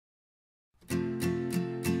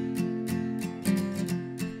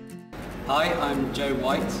Hi, I'm Joe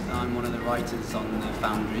White. I'm one of the writers on the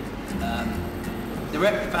Foundry. The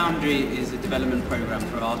REP Foundry is a development programme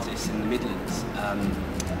for artists in the Midlands.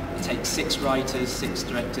 It takes 6 writers, 6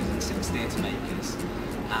 directors and 6 theatre makers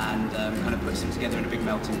and kind of puts them together in a big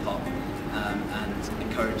melting pot and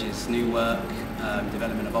encourages new work,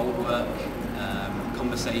 development of old work,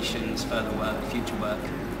 conversations, further work, future work.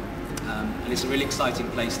 And it's a really exciting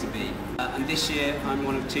place to be. And this year I'm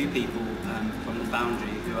one of 2 people from the Foundry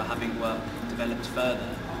who are having work developed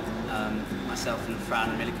further. Myself and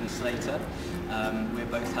Fran Milliken-Slater, we're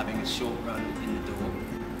both having a short run in the door.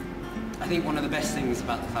 I think one of the best things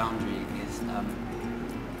about the Foundry is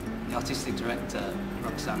the artistic director,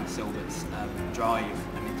 Roxanne Silbert's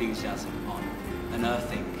drive and enthusiasm on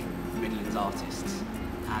unearthing Midlands artists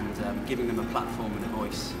and giving them a platform and a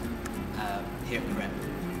voice here at the REP.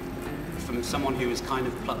 From someone who was kind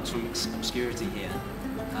of plucked from obscurity here,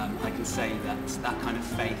 I can say that that kind of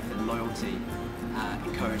faith and loyalty,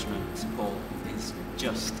 encouragement, support is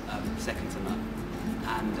just second to none.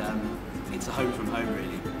 And it's a home from home,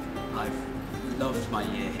 really. I've loved my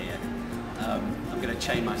year here. I'm going to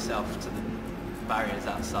chain myself to the barriers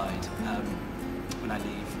outside when I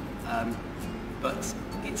leave. But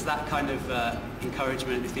it's that kind of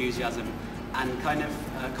encouragement, enthusiasm, and kind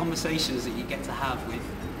of conversations that you get to have with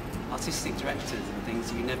artistic directors and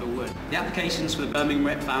things you never would. The applications for the Birmingham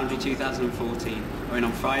REP Foundry 2014 are in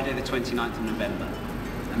on Friday the 29th of November.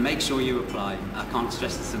 And make sure you apply. I can't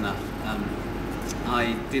stress this enough.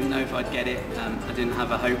 I didn't know if I'd get it. I didn't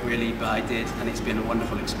have a hope really, but I did, and it's been a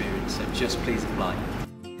wonderful experience. So just please apply.